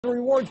A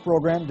rewards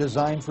program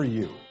designed for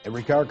you.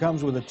 Every car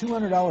comes with a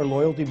 $200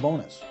 loyalty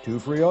bonus, 2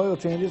 free oil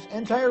changes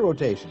and tire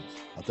rotations,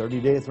 a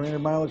 30-day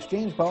 300-mile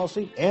exchange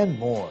policy, and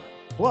more.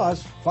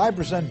 Plus,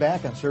 5%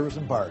 back on service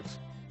and parts.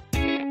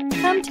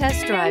 Come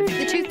test drive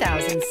the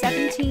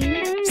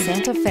 2017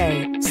 Santa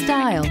Fe.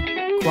 Style,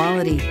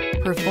 quality,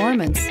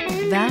 performance,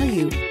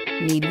 value.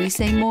 Need we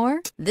say more?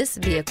 This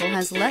vehicle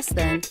has less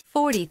than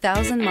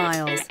 40,000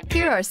 miles.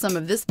 Here are some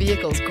of this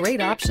vehicle's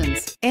great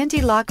options: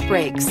 anti-lock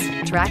brakes,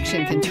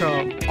 traction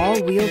control,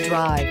 all-wheel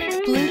drive,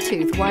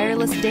 Bluetooth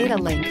wireless data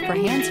link for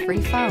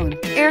hands-free phone,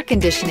 air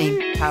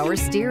conditioning, power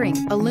steering,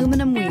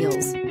 aluminum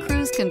wheels,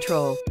 cruise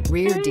control,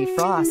 rear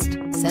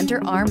defrost,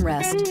 center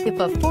armrest. If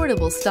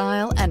affordable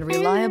style and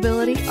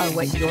reliability are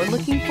what you're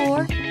looking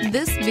for,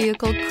 this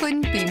vehicle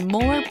couldn't be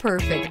more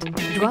perfect.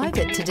 Drive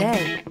it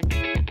today.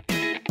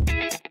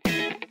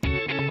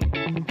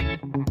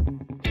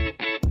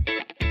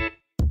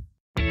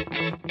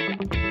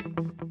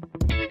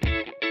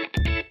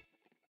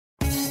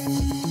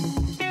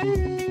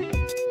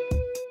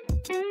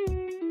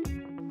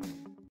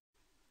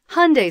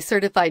 Hyundai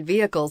certified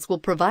vehicles will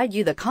provide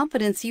you the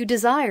confidence you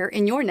desire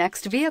in your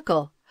next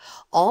vehicle.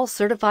 All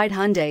certified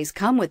Hyundais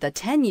come with a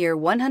 10-year,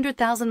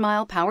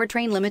 100,000-mile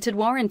powertrain limited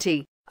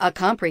warranty, a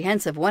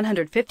comprehensive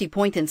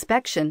 150-point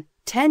inspection,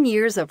 10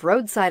 years of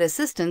roadside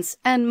assistance,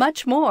 and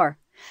much more.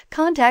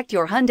 Contact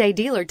your Hyundai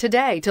dealer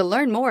today to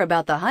learn more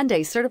about the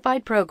Hyundai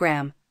certified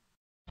program.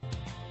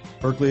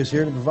 Buerkle is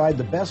here to provide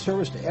the best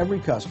service to every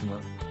customer,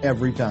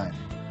 every time.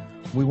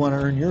 We want to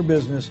earn your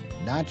business,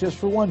 not just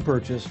for one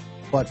purchase,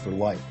 but for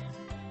life.